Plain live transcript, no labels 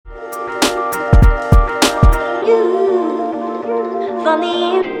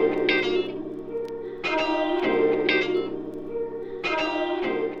funny.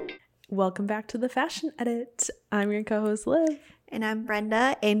 Welcome back to the Fashion Edit. I'm your co-host Liv. And I'm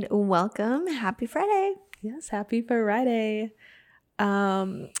Brenda, and welcome. Happy Friday. Yes, happy Friday.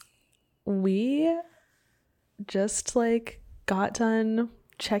 We just got done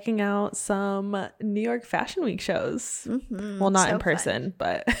checking out some New York Fashion Week shows. Mm-hmm. Well, not so in person, fun.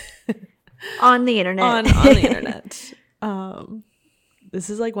 but on the internet. on the internet. This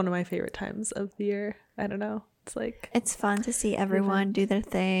is one of my favorite times of the year. I don't know. It's fun to see everyone do their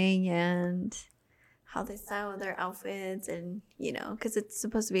thing and how they style their outfits, and because it's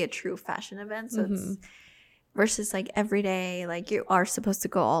supposed to be a true fashion event, so it's versus every day, you are supposed to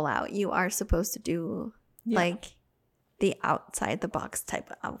go all out. You are supposed to do the outside the box type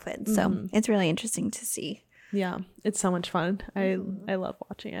of outfit. So it's really interesting to see. Yeah, it's so much fun. I love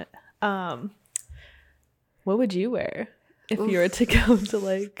watching it. What would you wear if you were to go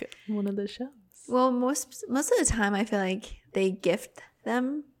to one of the shows? Well, most of the time I feel like they gift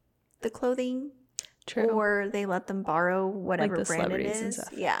them the clothing. True. Or they let them borrow whatever brand it is. And stuff.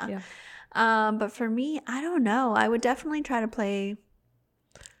 Yeah. But for me, I don't know. I would definitely try to play.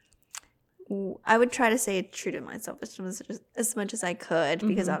 I would try to stay true to myself as much as I could,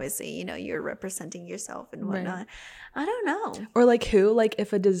 because obviously, you're representing yourself and whatnot. Right. I don't know. Or who,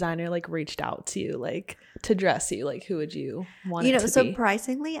 if a designer reached out to you, to dress you, who would you want it to be?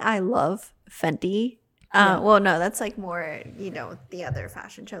 Surprisingly, I love Fenty. Well, no, that's more, the other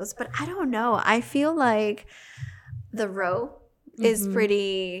fashion shows. But I don't know. I feel like the row is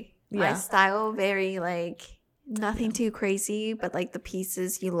pretty, my style, very nothing too crazy. But the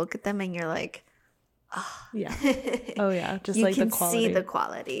pieces, you look at them and you're like, oh. Yeah. Oh, yeah. Just you the can quality. see the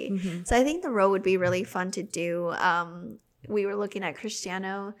quality. So I think the row would be really fun to do. We were looking at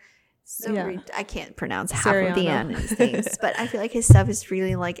Cristiano. So I can't pronounce half of the names, but I feel like his stuff is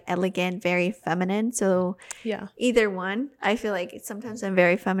really elegant, very feminine. So either one. I feel like sometimes I'm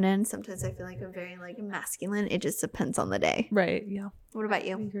very feminine, sometimes I feel like I'm very masculine. It just depends on the day. Right. Yeah. What about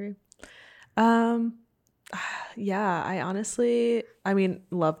you? I agree. Yeah, I honestly,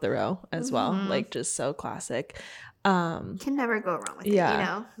 love the row as well. Just so classic. Can never go wrong with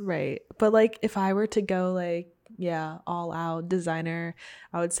it, Right. But if I were to go all out designer,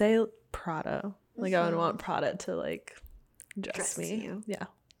 I would say Prada. I would want Prada to dress me. You. Yeah.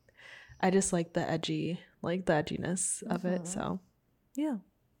 I just like the edginess of it. So yeah.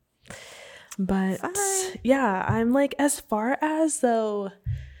 But yeah, I'm as far as though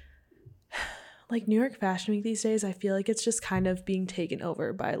New York Fashion Week these days, I feel it's just kind of being taken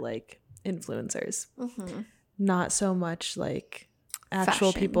over by influencers. Not so much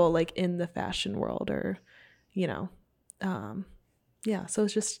actual people in the fashion world, or so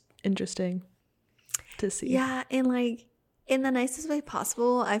it's just interesting to see. Yeah, and in the nicest way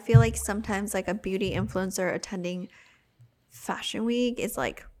possible. I feel sometimes a beauty influencer attending Fashion Week is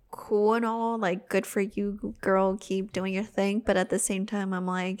cool and all, good for you, girl, keep doing your thing. But at the same time,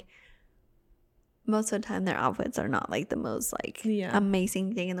 I'm most of the time their outfits are not the most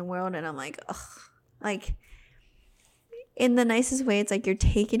amazing thing in the world, and I'm ugh, in the nicest way, it's you're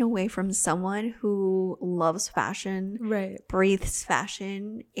taking away from someone who loves fashion, right, breathes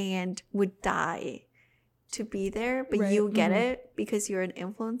fashion, and would die to be there. But you get it because you're an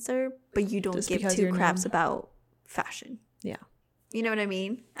influencer, but you don't just give two craps about fashion. Yeah. You know what I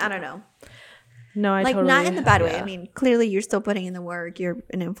mean? I don't know. No, I totally, not in the bad way. Clearly you're still putting in the work. You're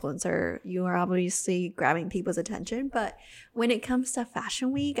an influencer. You are obviously grabbing people's attention. But when it comes to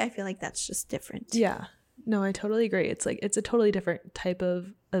Fashion Week, I feel that's just different. Yeah. No, I totally agree. It's it's a totally different type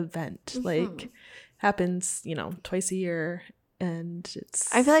of event. Happens, twice a year, and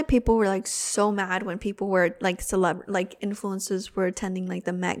it's. I feel people were so mad when people were influencers were attending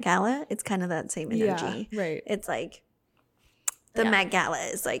the Met Gala. It's kind of that same energy. Yeah, right. It's the Met Gala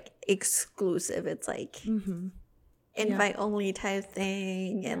is exclusive. It's invite only type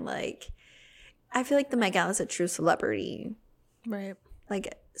thing, and I feel the Met Gala is a true celebrity. Right.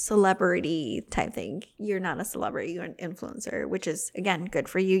 Celebrity type thing. You're not a celebrity, you're an influencer, which is again good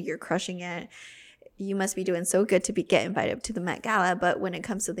for you. You're crushing it. You must be doing so good to get invited to the Met Gala. But when it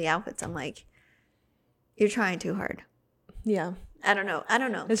comes to the outfits, I'm you're trying too hard. Yeah. I don't know.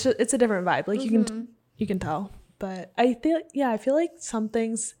 It's a different vibe. You can tell. But I feel some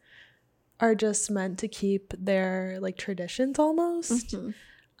things are just meant to keep their traditions almost.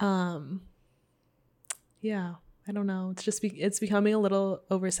 Yeah. I don't know. It's just it's becoming a little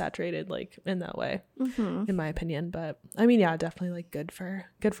oversaturated, like in that way, in my opinion. But I mean, yeah, definitely like good for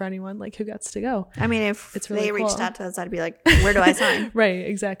anyone like who gets to go. I mean, if it's really they cool. reached out to us, I'd be like, where do I sign? Right,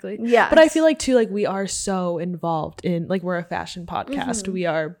 exactly. Yeah. But I feel like too, like we are so involved in, like, we're a fashion podcast.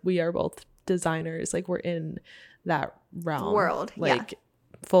 We are both designers. Like we're in that realm world, like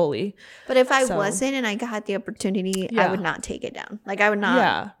fully. But if I wasn't and I had the opportunity, I would not take it down. Like I would not.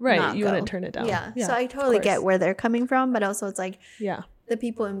 Yeah, right. Not you go. wouldn't turn it down. Yeah. So I totally get where they're coming from, but also it's like the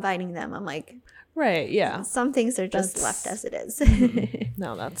people inviting them. I'm like, right. Yeah. Some things are just left as it is.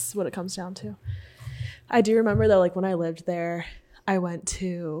 No, that's what it comes down to. I do remember though, like when I lived there, I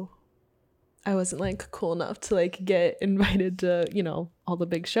wasn't like cool enough to like get invited to, you know, all the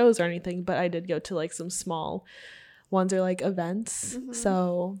big shows or anything, but I did go to like some small ones or like events.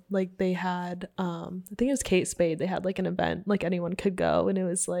 So like they had I think it was Kate Spade, they had like an event like anyone could go, and it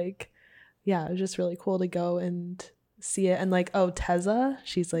was like, yeah, it was just really cool to go and see it. And like, oh, Teza,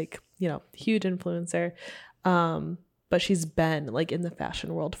 she's like, you know, huge influencer, but she's been like in the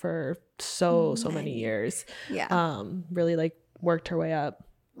fashion world for so many years. Really like worked her way up.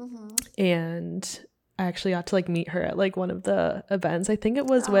 And I actually got to like meet her at like one of the events. I think it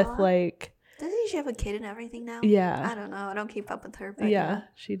was with like, doesn't she have a kid and everything now? Yeah. I don't know. I don't keep up with her. But yeah,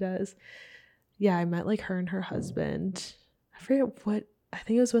 she does. Yeah, I met like her and her husband. I forget what, I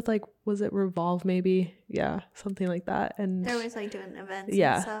think it was with like, was it Revolve maybe? Yeah, something like that. And they're always like doing events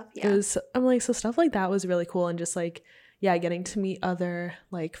and stuff. Yeah. It was, I'm like, so stuff like that was really cool. And just like, yeah, getting to meet other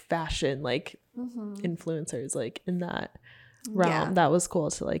like fashion like influencers like in that realm. That was cool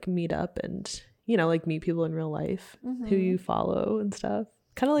to like meet up and, you know, like meet people in real life who you follow and stuff.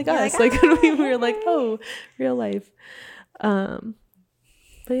 Kind of like us, like we were like, oh, real life. But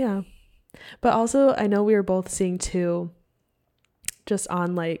yeah, but also I know we were both seeing too, just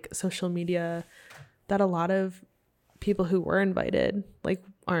on like social media, that a lot of people who were invited like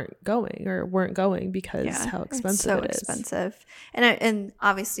aren't going or weren't going because how expensive it is. It's so expensive. And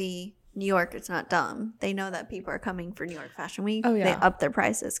obviously New York, it's not dumb. They know that people are coming for New York Fashion Week. Oh, yeah. They up their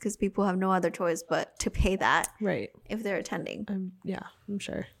prices because people have no other choice but to pay that, right, if they're attending. I'm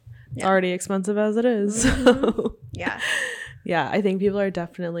sure. It's already expensive as it is. So. Yeah, I think people are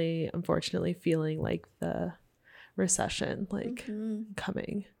definitely, unfortunately, feeling like the recession like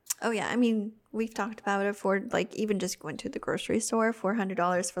coming. Oh yeah, I mean, we've talked about it for like even just going to the grocery store,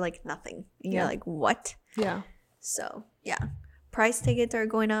 $400 for like nothing. And you're like, what? Yeah. So yeah. Price tickets are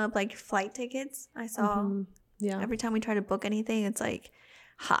going up, like flight tickets. I saw. Every time we try to book anything, it's like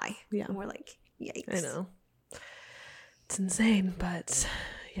high. Yeah. And we're like, yikes. I know. It's insane, but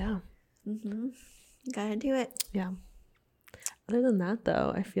yeah. Gotta do it. Yeah. Other than that,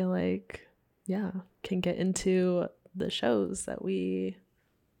 though, I feel like, can get into the shows that we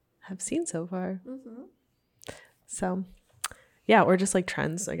have seen so far. So, yeah, or just like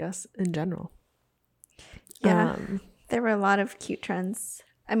trends, I guess, in general. Yeah. There were a lot of cute trends.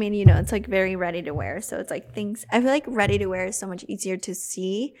 I mean, you know, it's like very ready to wear. So it's like things, I feel like ready to wear is so much easier to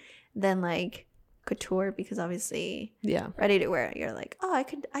see than like couture, because obviously ready to wear, you're like, oh, I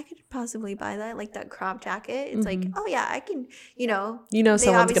could possibly buy that, like that crop jacket. It's like, oh yeah, I can, you know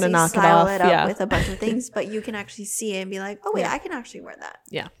someone's gonna knock it off up with a bunch of things, but you can actually see it and be like, oh wait, I can actually wear that.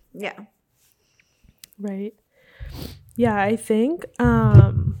 Right. I think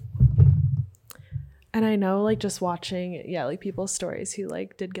and I know like just watching like people's stories who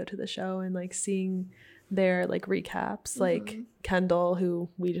like did go to the show and like seeing their like recaps, like Kendall, who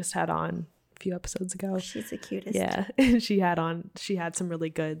we just had on a few episodes ago. She's the cutest. Yeah. she had some really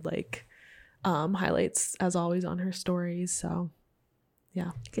good like highlights as always on her stories. So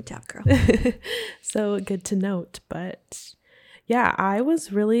yeah. Good job, girl. So good to note. But yeah,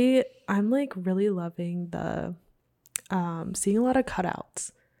 I'm like really loving the seeing a lot of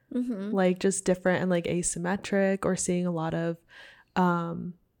cutouts. Like just different and like asymmetric, or seeing a lot of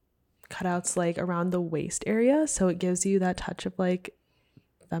cutouts like around the waist area, so it gives you that touch of like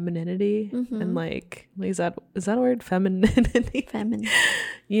femininity and like is that a word, femininity? Feminine.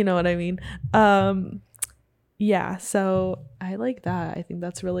 You know what I mean? So I like that. I think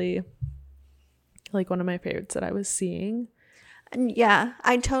that's really like one of my favorites that I was seeing. And yeah,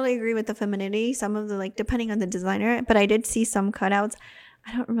 I totally agree with the femininity. Some of the like, depending on the designer, but I did see some cutouts.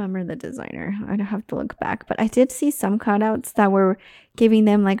 I don't remember the designer. I'd have to look back. But I did see some cutouts that were giving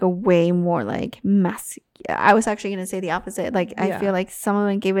them like a way more like I was actually going to say the opposite. Like I feel like some of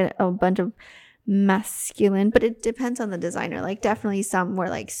them gave it a bunch of masculine, but it depends on the designer. Like definitely some were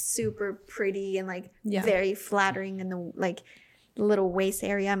like super pretty and like very flattering in the like little waist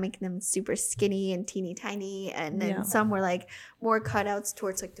area, making them super skinny and teeny tiny. And then some were like more cutouts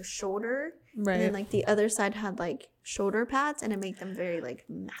towards like the shoulder. Right. And then like the other side had like shoulder pads, and it made them very like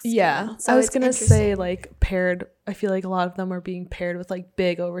masculine. Yeah. So I was it's gonna say interesting. like paired. I feel like a lot of them are being paired with like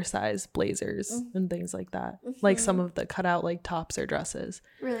big oversized blazers and things like that. Like some of the cutout like tops or dresses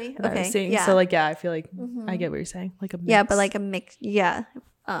Really? that I was Okay. seeing. Yeah. So like I feel like I get what you're saying. Like a mix. Yeah, but like a mix. Yeah.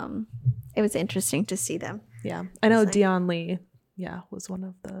 It was interesting to see them. Yeah, I know like- Dion Lee. Yeah, was one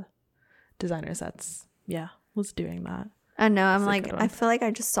of the designers that's was doing that. I know. I'm It's a like, good I one. feel like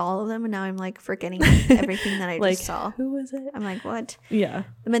I just saw all of them, and now I'm like forgetting everything that I Like just saw. who was it? I'm like, what? Yeah,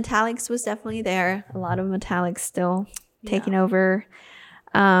 The metallics was definitely there. A lot of metallics still taking Yeah. over.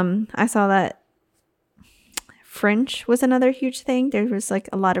 I saw that fringe was another huge thing. There was like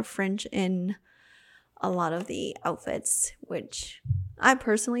a lot of fringe in a lot of the outfits, which I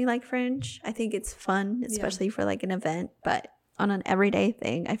personally like fringe. I think it's fun, especially for like an event, but on an everyday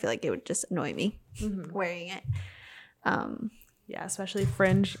thing, I feel like it would just annoy me wearing it. Yeah, especially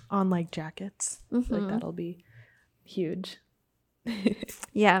fringe on like jackets. Like that'll be huge.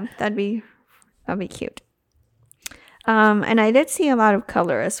 Yeah, that'd be cute. And I did see a lot of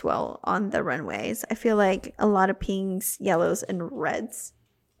color as well on the runways. I feel like a lot of pinks, yellows, and reds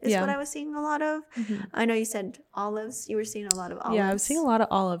is Yeah. what I was seeing a lot of. I know you said olives. You were seeing a lot of olives. Yeah, I was seeing a lot of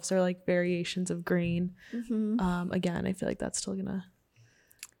olives or like variations of green. Again, I feel like that's still gonna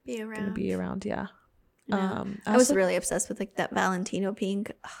be around. be around. Yeah. I was really obsessed with like that Valentino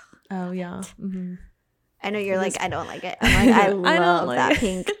pink. Oh yeah. I know you're like, I don't like it. I'm like, I love like that it.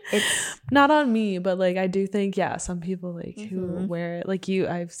 pink. It's Not on me, but like I do think some people like who wear it, like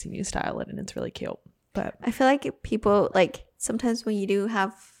I've seen you style it and it's really cute. But I feel like people like sometimes when you do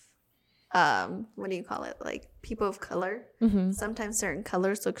have what do you call it, like people of color, sometimes certain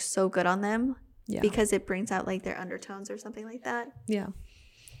colors look so good on them because it brings out like their undertones or something like that. Yeah.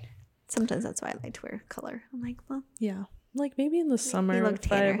 Sometimes that's why I like to wear color. I'm like, well, Yeah. Like maybe in the summer look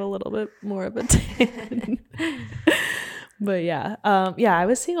if I have tanner. a little bit more of a tan. But yeah. I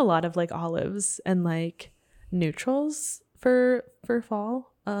was seeing a lot of like olives and like neutrals for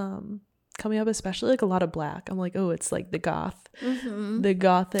fall. Coming up, especially like a lot of black. I'm like, oh, it's like the the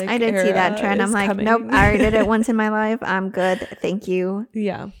gothic. I did see that trend. I'm like, nope, I already did it once in my life. I'm good. Thank you.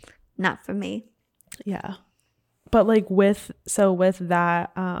 Yeah. Not for me. Yeah. But like with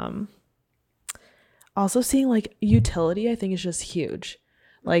that, also seeing like utility, I think is just huge.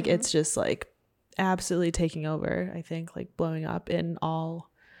 Like it's just like absolutely taking over, I think, like blowing up in all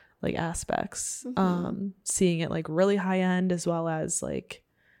like aspects. Seeing it like really high end as well as like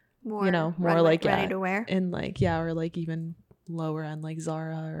More, more like ready to wear. in like or like even lower end like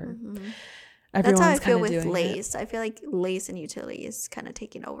Zara or That's how I feel kinda with doing it. lace. I feel like lace and utility is kind of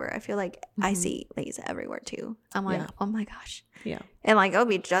taking over. I feel like I see lace everywhere too. I'm like, oh my gosh. Yeah. And like, it'll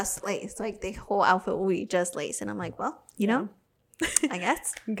be just lace. Like the whole outfit will be just lace. And I'm like, well, you know, I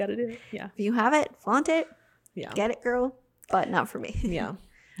guess You gotta do it. Yeah. if you have it, flaunt it, Yeah. get it, girl. But not for me. Yeah.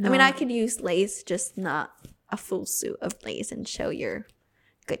 I mean, I could use lace, just not a full suit of lace and show your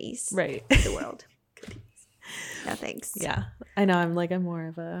goodies Right. to the world. No thanks. Yeah. I know I'm more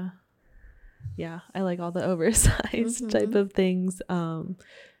of a I like all the oversized type of things.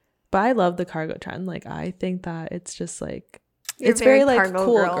 But I love the cargo trend. Like I think that it's just like You're it's very like cargo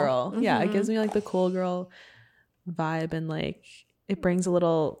cool girl. girl. Yeah, it gives me like the cool girl vibe and like it brings a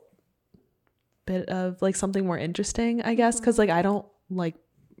little bit of like something more interesting, I guess, because like I don't like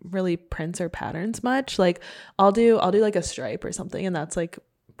really prints or patterns much. Like I'll do like a stripe or something, and that's like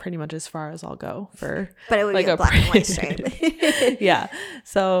pretty much as far as I'll go for But it would like be a black and white print. stripe. Yeah,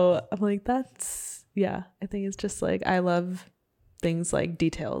 so I'm like that's I think it's just like I love things like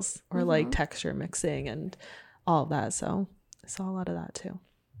details or like texture mixing and all of that, so I saw a lot of that too.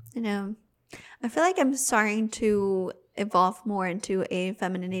 You know, I feel like I'm starting to evolve more into a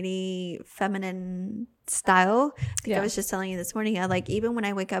feminine style. I was just telling you this morning, I like, even when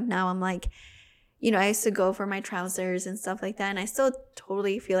I wake up now, I'm like, you know, I used to go for my trousers and stuff like that, and I still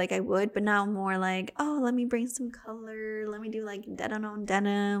totally feel like I would, but now I'm more like, oh, let me bring some color, let me do like denim on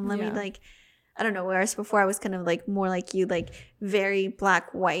denim, let me like, I don't know, whereas before I was kind of like more like you, like very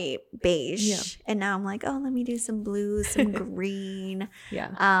black, white, beige, and now I'm like, oh, let me do some blue, some green.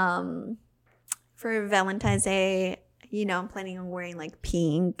 For Valentine's Day, you know, I'm planning on wearing like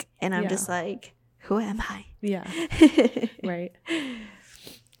pink, and I'm just like, who am I? Right.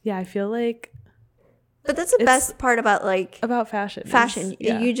 I feel like, but that's the best part about like about fashion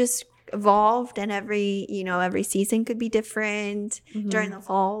you just evolved, and every season could be different. During the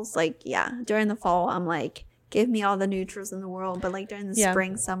falls, like during the fall I'm like, give me all the neutrals in the world, but like during the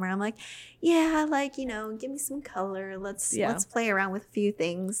spring, summer, I'm like, like, you know, give me some color, let's play around with a few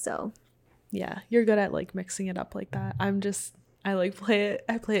things. So you're good at like mixing it up like that. I'm just I like play it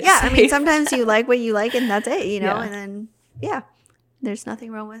Yeah, safe. I mean, sometimes you like what you like and that's it, you know, Yeah. and then there's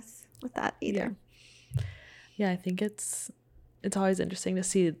nothing wrong with that either. Yeah, I think it's always interesting to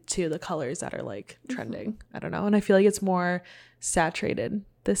see too the colors that are like trending. I don't know, and I feel like it's more saturated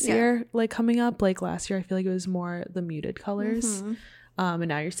this year, like coming up. Like last year I feel like it was more the muted colors, and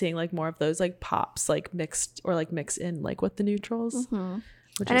now you're seeing like more of those like pops like mixed in like with the neutrals,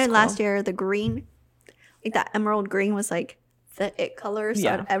 which I is know cool. last year the green, like that emerald green, was like the it color,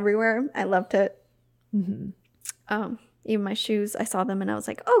 so everywhere. I loved it. Even my shoes, I saw them and I was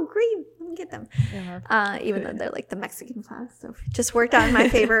like, oh, green, let me get them. Even though they're like the Mexican flag, so it just worked out in my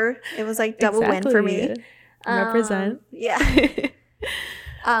favor. It was like double win for me. Represent. It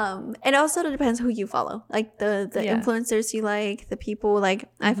also depends who you follow, like the influencers you like, the people. Like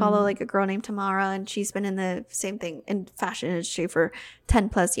I follow like a girl named Tamara, and she's been in the same thing in fashion industry for 10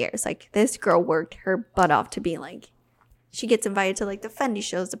 plus years. Like this girl worked her butt off to be like, she gets invited to like the Fendi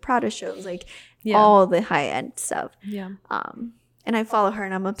shows, the Prada shows, like all the high end stuff. And I follow her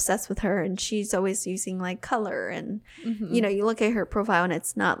and I'm obsessed with her, and she's always using like color and you know, you look at her profile and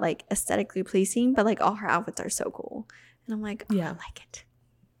it's not like aesthetically pleasing, but like all her outfits are so cool, and I'm like, oh, I like it.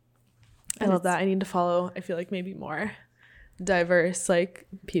 I love that. I need to follow, I feel like maybe more diverse like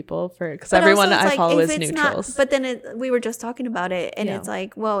people, for because everyone I follow is neutrals. But then we were just talking about it, and it's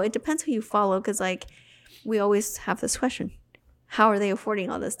like, well, it depends who you follow, because like we always have this question, how are they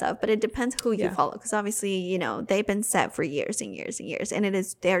affording all this stuff? But it depends who you follow, because obviously, you know, they've been set for years and years and years, and it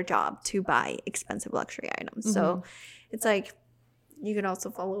is their job to buy expensive luxury items. So it's like you could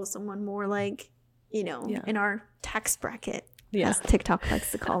also follow someone more like, you know, in our tax bracket, as TikTok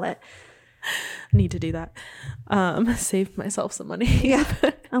likes to call it. Need to do that. Save myself some money.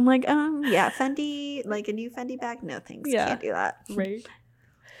 I'm like, Fendi, like a new Fendi bag, no thanks, can't do that. Right.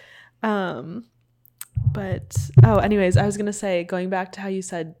 But anyways, I was gonna say, going back to how you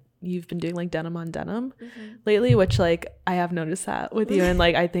said you've been doing like denim on denim lately, which like I have noticed that with you, and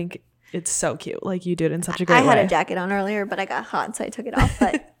like I think it's so cute. Like you do it in such a great way. I had a jacket on earlier, but I got hot, so I took it off.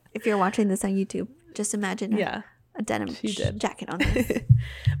 But if you're watching this on YouTube, just imagine a denim jacket on this.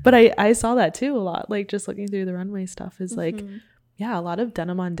 But I saw that too a lot, like just looking through the runway stuff is like a lot of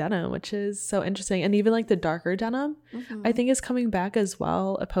denim on denim, which is so interesting. And even like the darker denim I think is coming back as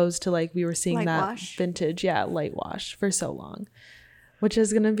well, opposed to like we were seeing light that wash. Vintage light wash for so long, which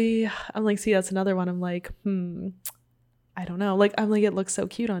is gonna be, I'm like, see, that's another one. I'm like, I don't know, like I'm like, it looks so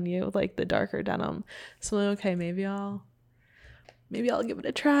cute on you, like the darker denim. So I'm like, okay, maybe I'll give it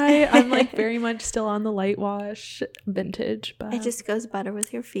a try. I'm like very much still on the light wash vintage, but it just goes better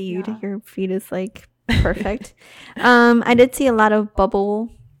with your feet. Your feet is like perfect. I did see a lot of bubble.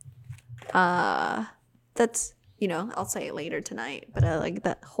 That's, you know, I'll say it later tonight, but I like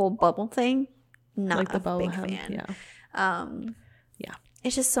that whole bubble thing. Not like the big fan.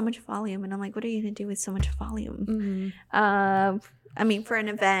 It's just so much volume, and I'm like, what are you gonna do with so much volume? I mean, for an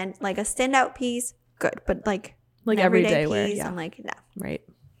event, like a standout piece, good, but like everyday wear, I'm like, no. Right.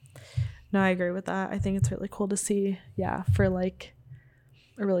 No, I agree with that. I think it's really cool to see, for like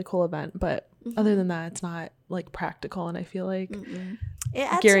a really cool event, but other than that, it's not like practical, and I feel like it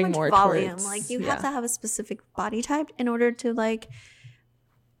adds gearing so much more volume. Towards, like you have to have a specific body type in order to like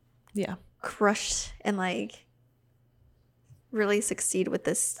crush and like really succeed with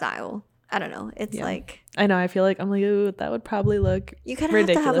this style. I don't know. It's like, I know. I feel like I'm like, ooh, that would probably look you kind of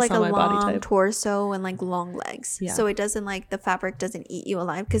have to have like a long torso and like long legs, so it doesn't like the fabric doesn't eat you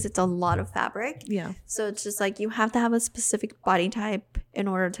alive, because it's a lot of fabric. So it's just like you have to have a specific body type in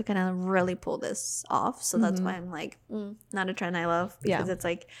order to kind of really pull this off. So that's why I'm like, not a trend I love, because it's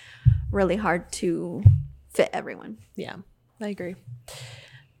like really hard to fit everyone. I agree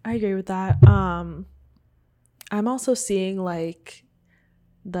with that. I'm also seeing like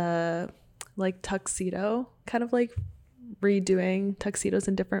the like tuxedo, kind of like redoing tuxedos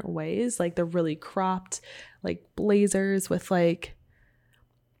in different ways, like the really cropped like blazers with like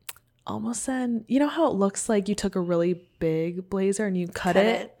almost, then you know how it looks like you took a really big blazer and you cut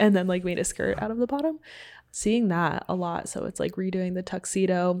it and then like made a skirt out of the bottom. Seeing that a lot, so it's like redoing the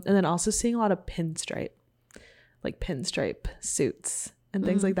tuxedo, and then also seeing a lot of pinstripe suits and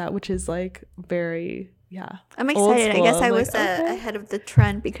things like that, which is like very I'm excited. I guess I was ahead of the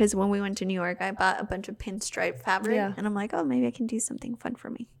trend, because when we went to New York, I bought a bunch of pinstripe fabric, and I'm like, oh, maybe I can do something fun for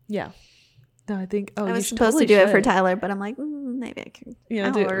me. No, I think I was supposed to do it for Tyler, but I'm like, maybe I can.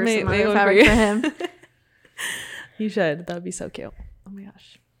 I'll order some other fabric for him. You should. That would be so cute. Oh my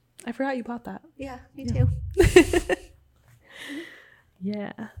gosh, I forgot you bought that. Yeah, me too.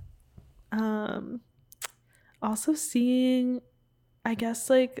 Also seeing I guess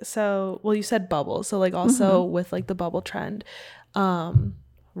like, so, well, you said bubble, so like also with like the bubble trend,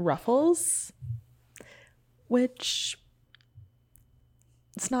 ruffles, which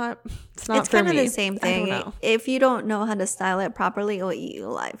it's not It's for kind of me. the same I don't thing. know. If you don't know how to style it properly, it'll eat you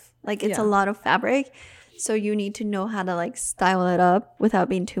alive. Like it's a Yeah. lot of fabric, so you need to know how to like style it up without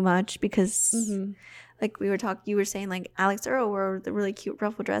being too much because like you were saying like Alex Earl wore the really cute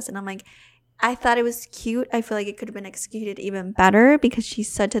ruffle dress, and I'm like, I thought it was cute. I feel like it could have been executed even better because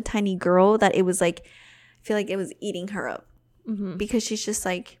she's such a tiny girl that it was like, I feel like it was eating her up because she's just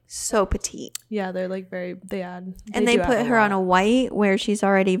like so petite. Yeah, they're like very, And they put her on a white where she's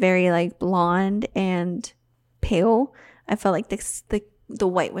already very like blonde and pale. I felt like the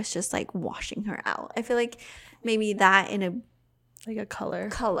white was just like washing her out. I feel like maybe that in a like a color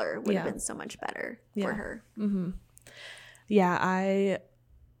would have been so much better for her. Yeah,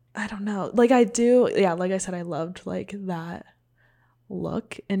 I don't know. Like I do, yeah, like I said, I loved like that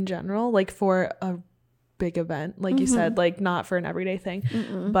look in general, like for a big event, like you said, like not for an everyday thing.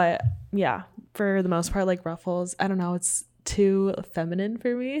 But yeah, for the most part, like ruffles, I don't know, it's too feminine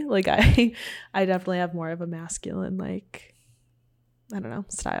for me. Like I definitely have more of a masculine, like, I don't know,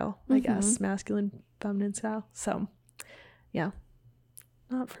 style, I guess, masculine feminine style. So yeah,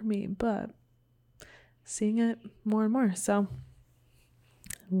 not for me, but seeing it more and more, so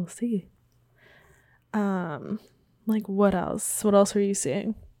we'll see. Like what else were you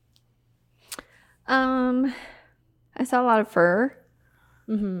seeing? I saw a lot of fur.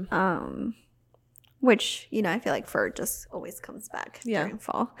 Which, you know, I feel like fur just always comes back during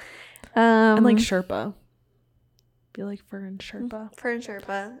fall. And like Sherpa. I feel like fur and Sherpa. Fur and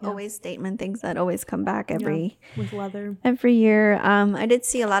Sherpa, always statement things that always come back with leather every year. I did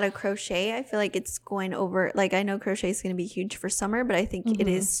see a lot of crochet. I feel like it's going over, like I know crochet is going to be huge for summer, but I think it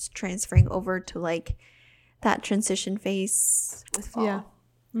is transferring over to like that transition phase with fall. Yeah.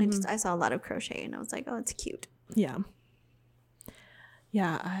 I saw a lot of crochet and I was like, oh, it's cute. Yeah,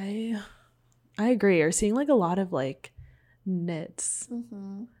 I agree. Or seeing like a lot of like knits,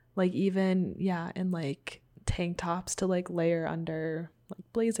 like even and like tank tops to like layer under like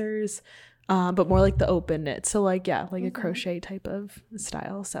blazers, but more like the open knit. So like like a crochet type of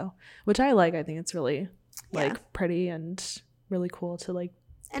style. So which I like. I think it's really like pretty and really cool to like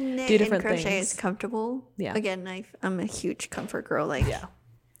and knit do different and crochet things. is comfortable. Yeah. Again, I'm a huge comfort girl. Like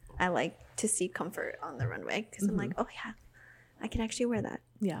I like to see comfort on the runway because I'm like, oh yeah, I can actually wear that.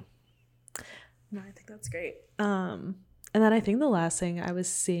 Yeah. No, I think that's great. And then I think the last thing I was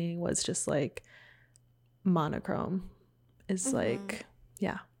seeing was just like monochrome is like,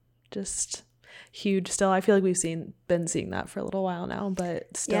 just huge still. I feel like we've been seeing that for a little while now,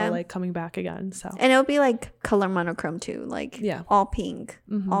 but still like coming back again. So, and it'll be like color monochrome too, like all pink,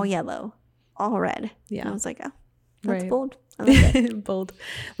 all yellow, all red. Yeah. And I was like, oh, that's bold. I like it. Bold,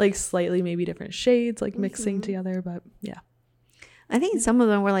 like slightly maybe different shades, like mixing together, but I think some of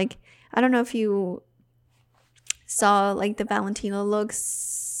them were like, I don't know if you saw like the Valentino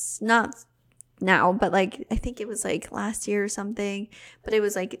looks, not now, but like I think it was like last year or something, but it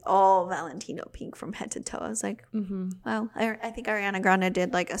was like all Valentino pink from head to toe. I was like, wow. I think Ariana Grande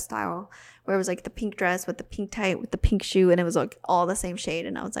did like a style where it was like the pink dress with the pink tight with the pink shoe, and it was like all the same shade,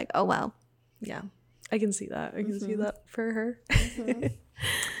 and I was like, oh wow. Yeah, I can see that. I can see that for her.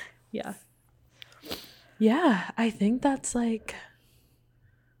 Yeah, I think that's like,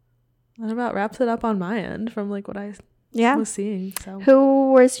 that about wraps it up on my end from like what I was seeing. So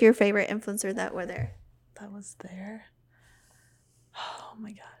who was your favorite influencer that were there? That was there? Oh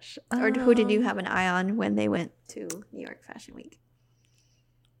my gosh. Or who did you have an eye on when they went to New York Fashion Week?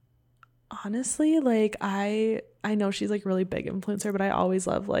 Honestly, like I know she's like really big influencer, but I always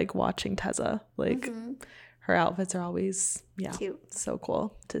love like watching Tezza. Like her outfits are always cute, so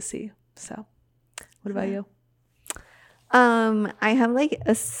cool to see. So what about you? I have like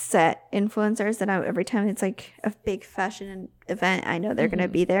a set influencers that every time it's like a big fashion event, I know they're gonna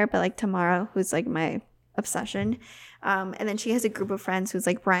be there. But like Tamara, who's like my obsession, and then she has a group of friends who's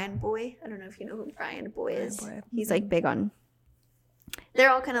like Brian Boy. I don't know if you know who Brian Boy is. He's like big on. They're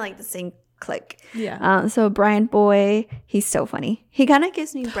all kind of like the same clique. Yeah. So Brian Boy, he's so funny. He kind of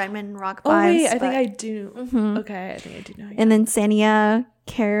gives me Bretman Rock vibes. Oh wait, I think I do. Okay, I think I do know. And then Sania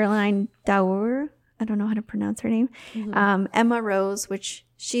Caroline Dower. I don't know how to pronounce her name. Emma Rose, which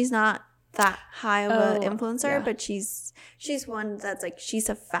she's not that high of an influencer, but she's one that's like, she's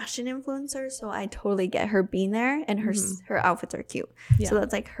a fashion influencer, so I totally get her being there, and her outfits are cute. So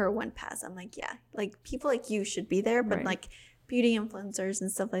that's like her one pass. I'm like, yeah, like people like you should be there, but like beauty influencers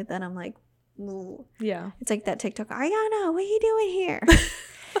and stuff like that, I'm like, ooh. Yeah, it's like that TikTok, Ariana, what are you doing here?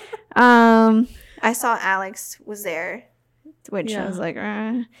 I saw Alex was there which I was like,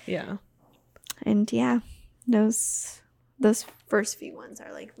 Yeah. And yeah, those first few ones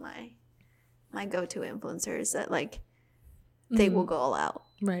are like my go-to influencers that like they will go all out.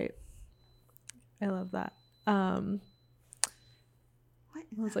 Right. I love that. What?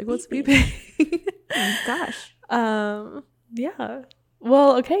 I was like, what's beeping? Oh gosh. Yeah.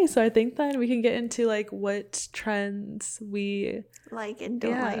 Well, okay, so I think then we can get into like what trends we Like and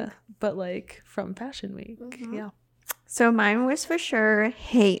don't like. but like from Fashion Week. Yeah. So mine was for sure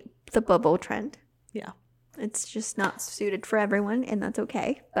hate the bubble trend. Yeah. It's just not suited for everyone, and that's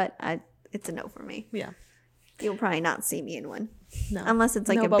okay. But it's a no for me. Yeah. You'll probably not see me in one. No. Unless it's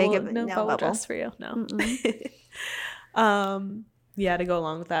like no a bubble, big no bubble bubble dress for you. No. Yeah, to go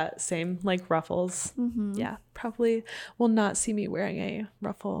along with that, same like ruffles. Yeah, probably will not see me wearing a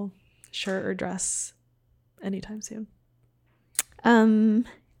ruffle shirt or dress anytime soon. And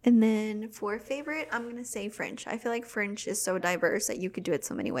then for favorite, I'm gonna say French. I feel like French is so diverse that you could do it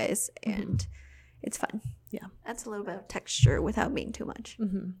so many ways, and it's fun. Yeah, that's a little bit of texture without being too much.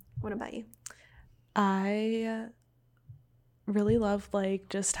 What about you? I really love like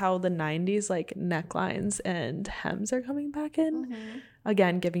just how the 90s like necklines and hems are coming back in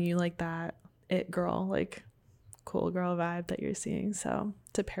again, giving you like that it girl, like cool girl vibe that you're seeing, so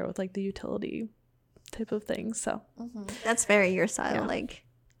to pair with like the utility type of things. So that's very your style. Like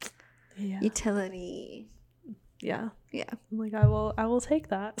yeah, utility. Yeah I'm like I will take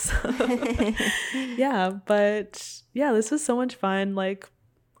that. So yeah, but yeah, this was so much fun. Like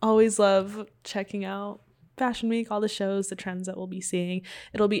always love checking out Fashion Week, all the shows, the trends that we'll be seeing.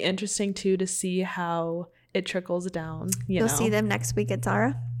 It'll be interesting too to see how it trickles down. You'll see them next week at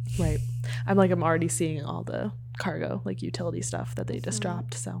Zara. Right. I'm already seeing all the cargo, like utility stuff that they just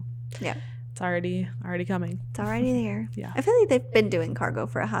dropped. So yeah, it's already coming. It's already there. Yeah. I feel like they've been doing cargo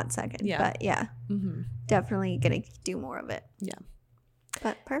for a hot second. Yeah. But yeah, definitely gonna do more of it. Yeah.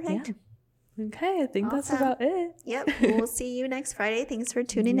 But perfect. Yeah. Okay, I think that's about it. Yep. We'll see you next Friday. Thanks for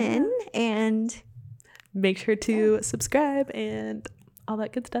tuning in, and make sure to subscribe and all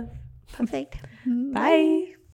that good stuff. Perfect. Bye.